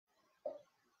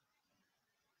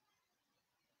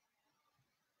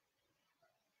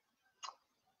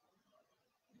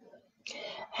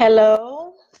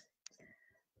Hello,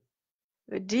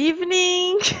 good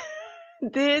evening.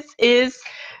 This is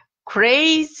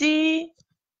crazy.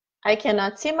 I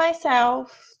cannot see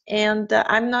myself, and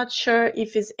I'm not sure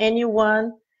if is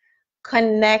anyone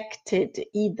connected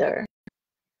either.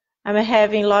 I'm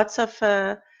having lots of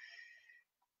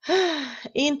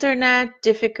internet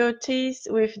difficulties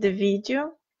with the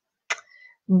video,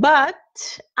 but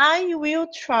I will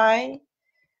try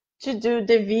to do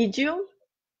the video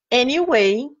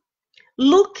anyway,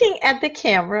 looking at the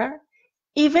camera,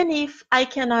 even if I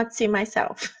cannot see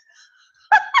myself.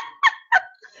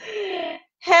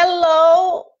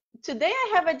 Hello. Today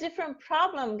I have a different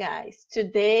problem, guys.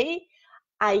 Today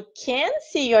I can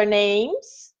see your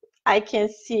names. I can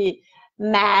see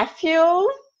Matthew.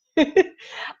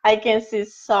 I can see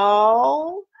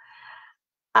Saul.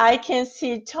 I can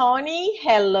see Tony.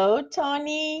 Hello,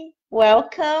 Tony.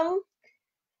 Welcome.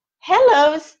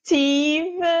 Hello,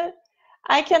 Steve.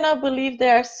 I cannot believe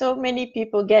there are so many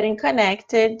people getting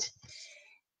connected.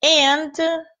 And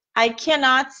I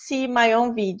cannot see my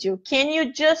own video. Can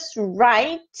you just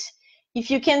write if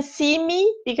you can see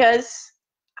me? Because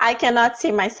I cannot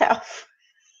see myself.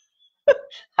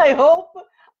 I hope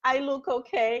I look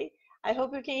okay. I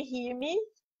hope you can hear me.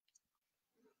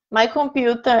 My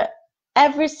computer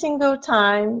every single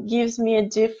time gives me a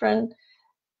different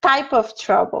type of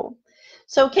trouble.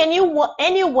 So can you,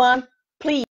 anyone,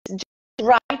 please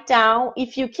write down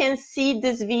if you can see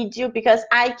this video, because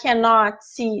I cannot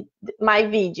see my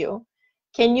video.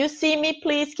 Can you see me,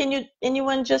 please? Can you,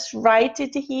 anyone just write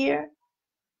it here?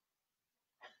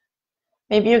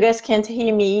 Maybe you guys can't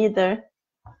hear me either.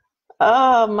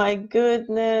 Oh my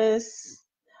goodness.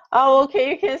 Oh,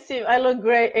 okay, you can see. I look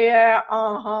great. Yeah,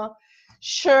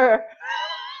 sure.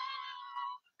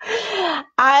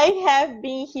 I have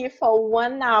been here for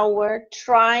 1 hour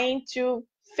trying to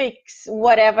fix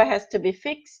whatever has to be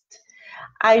fixed.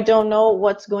 I don't know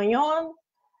what's going on,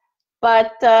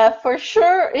 but for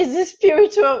sure it's a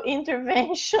spiritual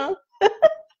intervention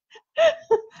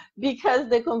because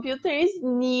the computer is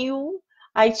new.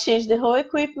 I changed the whole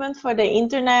equipment for the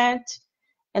internet,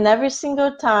 and every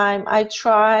single time I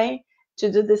try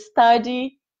to do the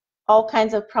study, all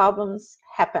kinds of problems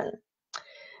happen.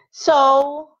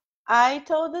 So I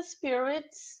told the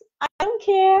spirits, I don't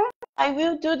care, I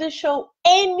will do the show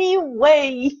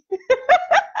anyway,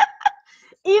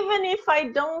 even if I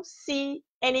don't see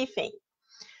anything.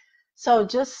 So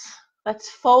just let's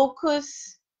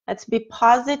focus, let's be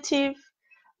positive,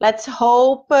 let's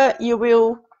hope you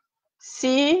will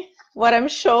see what I'm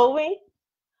showing.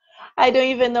 I don't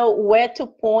even know where to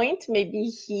point, maybe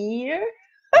here.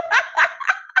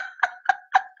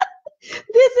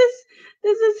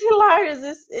 This is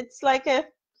hilarious. It's like a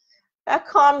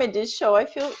comedy show. I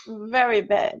feel very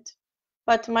bad.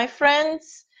 But my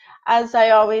friends, as I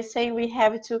always say, we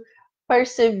have to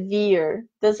persevere.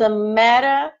 Doesn't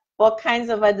matter what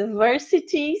kinds of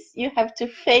adversities you have to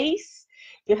face,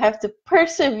 you have to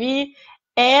persevere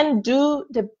and do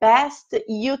the best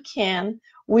you can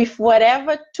with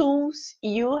whatever tools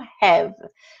you have.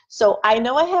 So I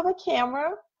know I have a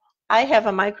camera, I have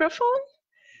a microphone.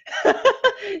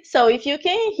 So if you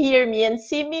can hear me and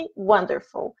see me,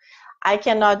 wonderful. I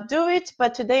cannot do it,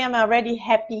 but today I'm already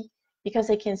happy because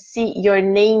I can see your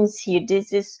names here.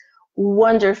 This is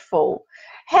wonderful.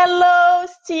 Hello,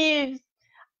 Steve.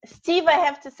 Steve, I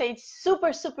have to say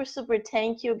super, super, super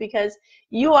thank you, because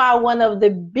you are one of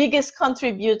the biggest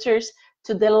contributors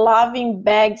to the Loving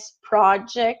Bags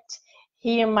project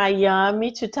here in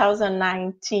Miami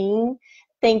 2019.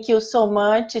 Thank you so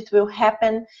much. It will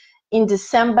happen in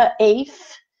December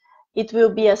 8th. It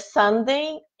will be a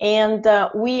Sunday, and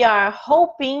we are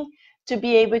hoping to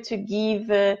be able to give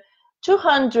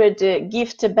 200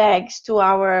 gift bags to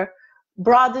our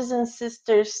brothers and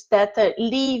sisters that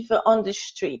live on the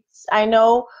streets. I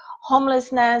know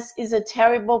homelessness is a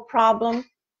terrible problem,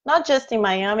 not just in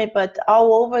Miami, but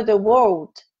all over the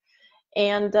world.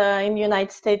 And in the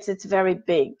United States, it's very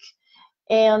big.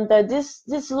 And this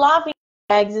Loving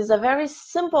Bags is a very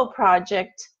simple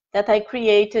project that I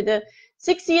created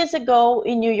 6 years ago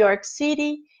in New York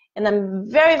City. And I'm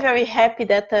very, very happy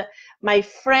that my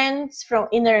friends from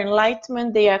Inner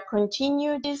Enlightenment, they are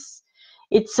continuing this.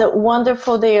 It's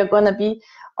wonderful. They are going to be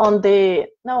on the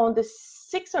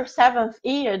 6th or 7th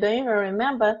year, I don't even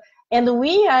remember. And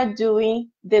we are doing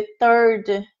the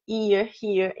 3rd year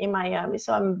here in Miami.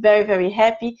 So I'm very, very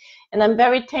happy. And I'm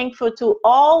very thankful to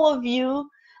all of you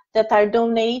that are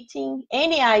donating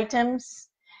any items.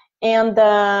 And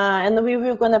we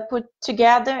were going to put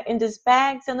together in these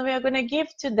bags, and we are going to give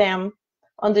to them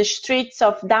on the streets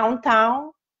of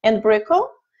downtown and Brickell.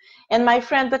 And my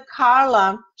friend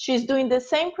Carla, she's doing the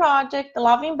same project,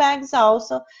 Loving Bags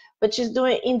also, but she's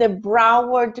doing in the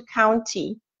Broward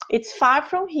County. It's far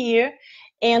from here,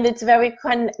 and it's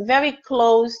very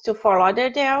close to Fort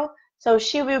Lauderdale. So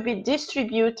she will be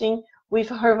distributing with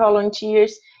her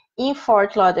volunteers in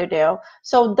Fort Lauderdale.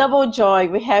 So double joy.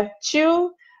 We have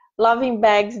 2 Loving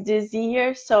Bags this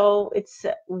year, so it's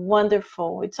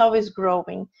wonderful. It's always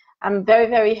growing. I'm very,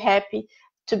 very happy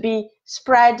to be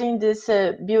spreading these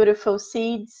beautiful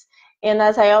seeds. And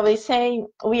as I always say,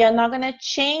 we are not going to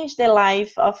change the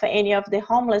life of any of the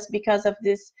homeless because of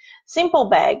this simple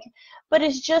bag, but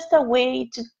it's just a way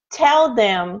to tell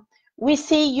them, we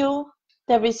see you,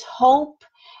 there is hope,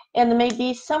 and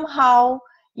maybe somehow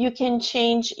you can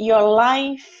change your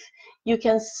life, you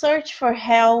can search for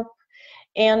help,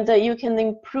 and you can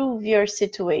improve your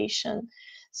situation.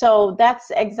 So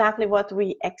that's exactly what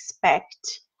we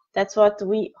expect. That's what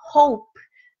we hope.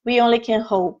 We only can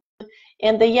hope.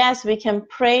 And yes, we can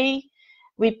pray.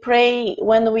 We pray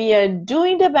when we are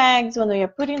doing the bags, when we are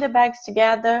putting the bags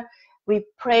together. We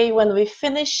pray when we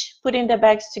finish putting the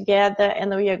bags together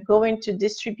and we are going to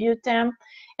distribute them.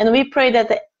 And we pray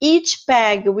that each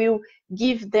bag will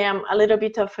give them a little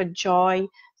bit of a joy,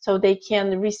 so they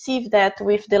can receive that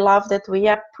with the love that we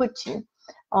are putting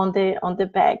on the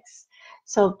bags.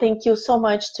 So thank you so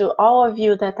much to all of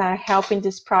you that are helping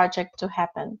this project to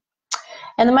happen.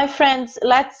 And my friends,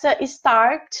 let's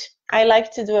start. I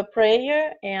like to do a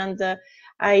prayer, and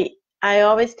I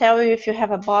always tell you, if you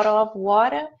have a bottle of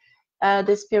water,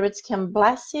 the spirits can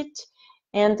bless it,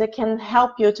 and it can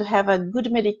help you to have a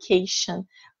good medication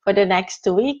for the next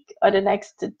week or the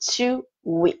next 2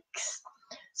 weeks.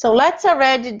 So let's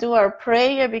already do our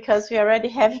prayer, because we already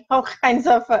have all kinds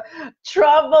of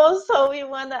trouble. So we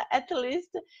want to at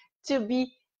least to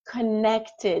be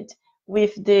connected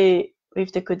with the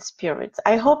good spirits.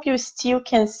 I hope you still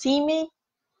can see me.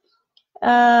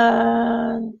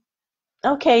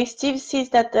 Okay, Steve sees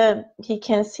that he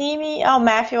can see me. Oh,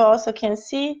 Matthew also can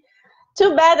see.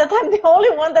 Too bad that I'm the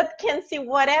only one that can see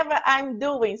whatever I'm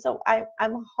doing. So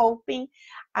I'm hoping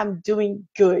I'm doing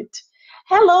good.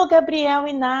 Hello, Gabriel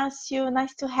Inácio.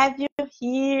 Nice to have you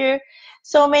here.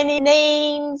 So many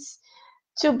names.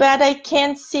 Too bad I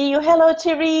can't see you. Hello,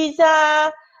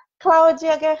 Teresa.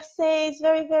 Claudia Garcês.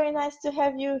 Very, very nice to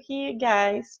have you here,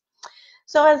 guys.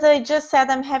 So as I just said,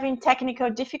 I'm having technical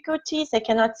difficulties. I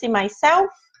cannot see myself,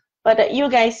 but you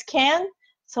guys can.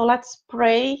 So let's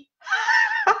pray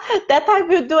that I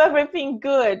will do everything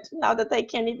good now that I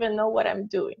can't even know what I'm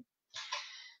doing.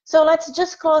 So let's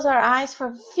just close our eyes for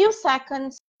a few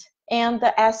seconds and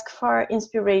ask for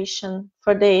inspiration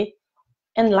for the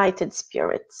enlightened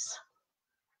spirits.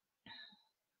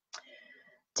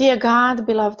 Dear God,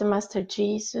 beloved Master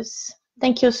Jesus,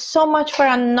 thank you so much for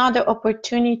another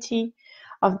opportunity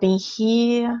of being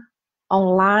here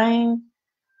online,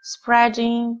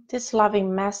 spreading this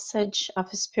loving message of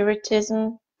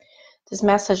Spiritism, this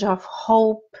message of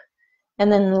hope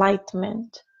and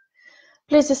enlightenment.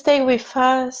 Please stay with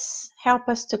us, help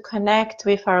us to connect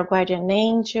with our guardian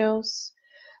angels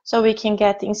so we can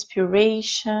get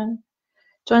inspiration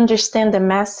to understand the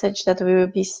message that we will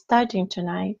be studying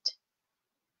tonight.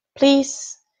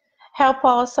 Please help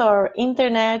also our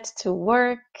internet to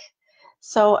work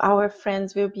so our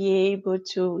friends will be able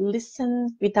to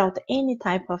listen without any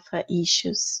type of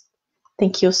issues.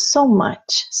 Thank you so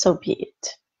much. So be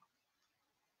it.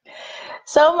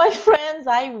 So my friends,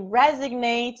 I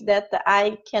resignate that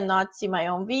I cannot see my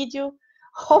own video.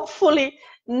 Hopefully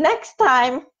next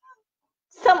time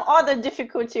some other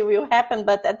difficulty will happen,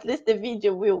 but at least the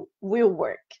video will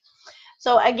work.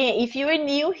 So again, if you are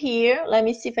new here, let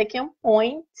me see if I can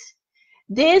point.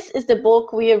 This is the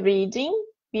book we are reading.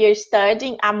 We are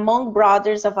studying Among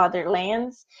Brothers of Other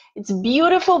Lands. It's a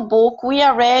beautiful book. We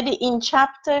are already in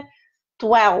chapter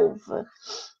 12.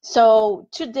 So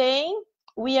today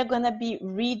we are going to be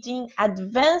reading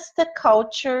Advanced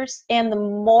Cultures and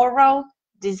Moral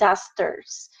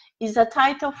Disasters. It's a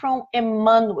title from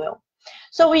Emmanuel.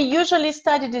 So we usually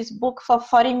study this book for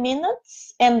 40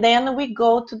 minutes, and then we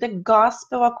go to the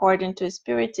Gospel according to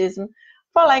Spiritism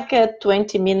for like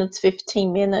 20 minutes,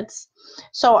 15 minutes.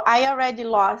 So I already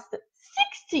lost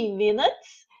 60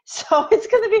 minutes, so it's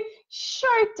going to be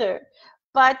shorter,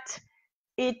 but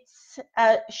it's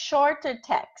a shorter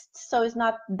text, so it's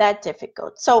not that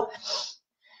difficult. So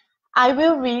I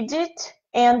will read it,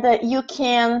 and you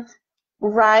can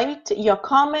write your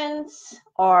comments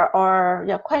or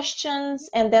your questions,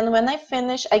 and then when I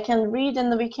finish, I can read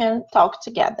and we can talk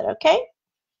together, okay?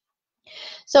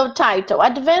 So title,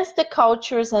 Advanced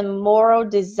Cultures and Moral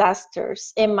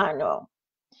Disasters, Emmanuel.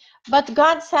 But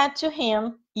God said to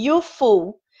him, you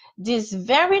fool, this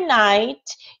very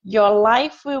night, your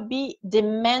life will be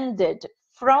demanded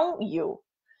from you.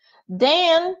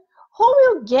 Then who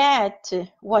will get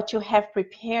what you have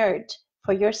prepared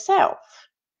for yourself?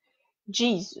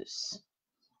 Jesus.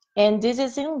 And this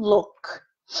is in Luke.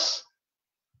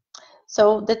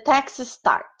 So the text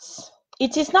starts.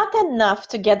 It is not enough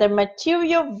to gather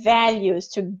material values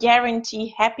to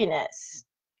guarantee happiness.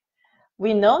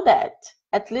 We know that,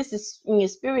 at least in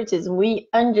Spiritism, we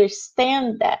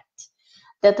understand that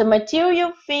the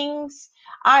material things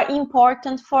are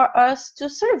important for us to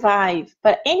survive,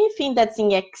 but anything that's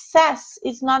in excess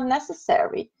is not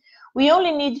necessary. We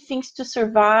only need things to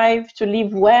survive, to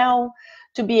live well,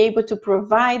 to be able to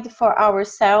provide for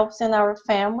ourselves and our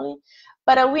family.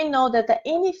 But we know that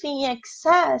anything in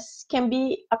excess can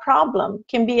be a problem,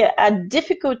 can be a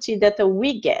difficulty that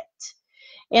we get.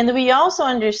 And we also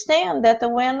understand that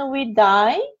when we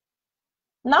die,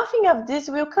 nothing of this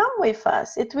will come with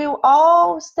us. It will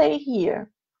all stay here,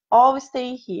 all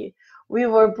stay here. We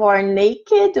were born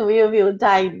naked, we will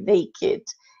die naked.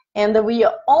 And we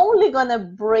are only going to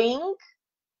bring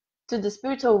to the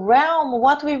spiritual realm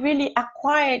what we really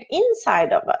acquired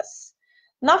inside of us.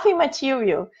 Nothing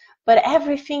material, but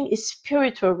everything is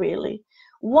spiritual, really.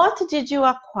 What did you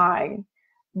acquire?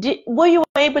 Were you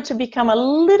able to become a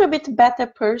little bit better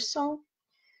person?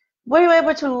 Were you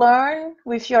able to learn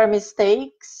with your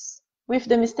mistakes, with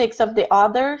the mistakes of the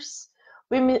others,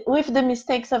 with the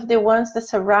mistakes of the ones that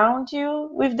surround you,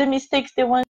 with the mistakes the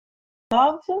ones you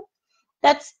love?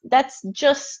 That's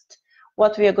just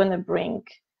what we are going to bring.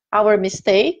 Our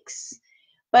mistakes,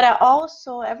 but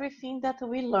also everything that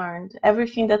we learned,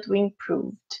 everything that we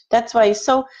improved. That's why it's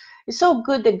so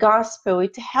good, the gospel.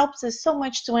 It helps us so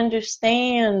much to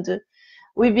understand.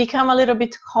 We become a little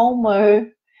bit calmer.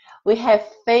 We have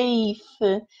faith.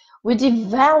 We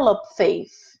develop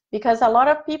faith. Because a lot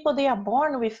of people, they are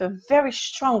born with a very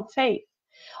strong faith.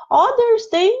 Others,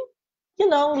 they,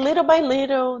 little by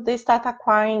little, they start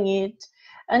acquiring it,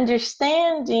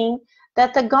 understanding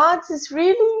that the God is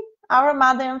really our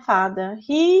mother and father.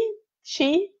 He,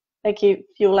 she, like if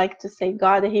you like to say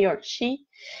God, he or she,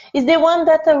 is the one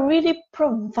that really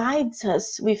provides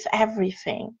us with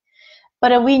everything.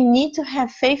 But we need to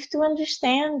have faith to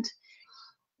understand.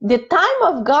 The time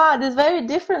of God is very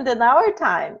different than our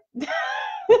time.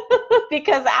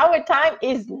 Because our time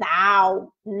is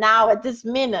now at this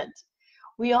minute.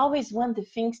 We always want the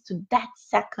things to that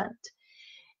second.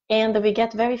 And we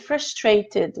get very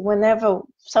frustrated whenever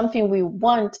something we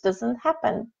want doesn't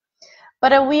happen.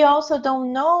 But we also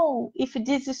don't know if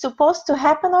this is supposed to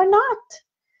happen or not.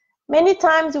 Many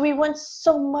times we want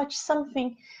so much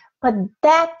something, but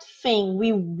that thing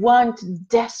we want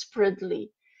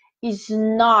desperately is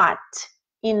not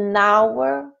in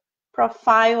our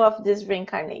profile of this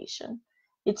reincarnation.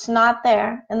 It's not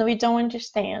there, and we don't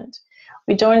understand.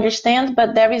 We don't understand,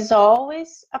 but there is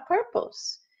always a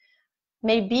purpose.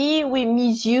 Maybe we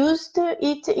misused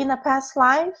it in a past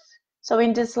life, so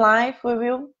in this life we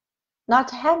will not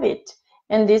have it,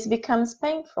 and this becomes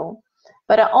painful.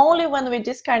 But only when we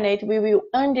discarnate we will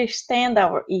understand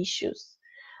our issues.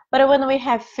 But when we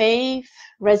have faith,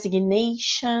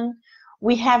 resignation,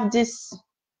 we have this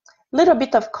little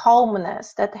bit of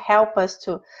calmness that help us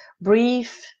to breathe.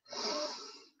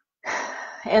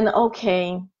 And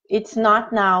okay, it's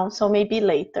not now, so maybe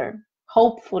later.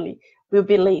 Hopefully, will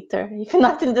be later. If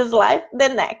not in this life, the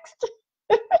next.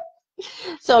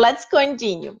 So let's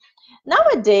continue.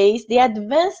 Nowadays, the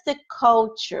advanced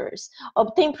cultures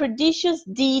obtain prodigious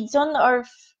deeds on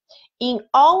earth in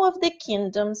all of the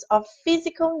kingdoms of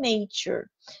physical nature,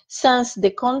 since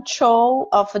the control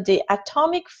of the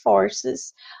atomic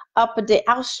forces up the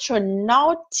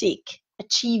astronautic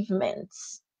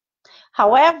achievements.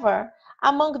 However,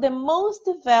 among the most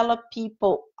developed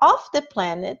people of the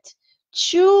planet,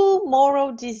 two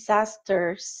moral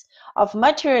disasters of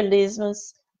materialism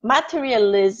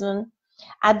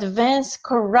advance,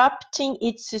 corrupting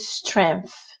its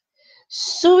strength: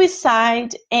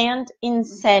 suicide and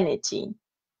insanity,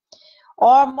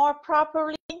 or more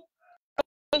properly,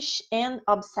 wish and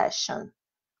obsession.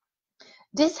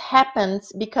 This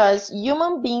happens because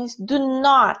human beings do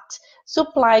not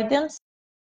supply themselves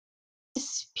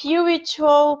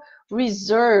spiritual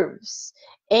reserves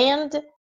and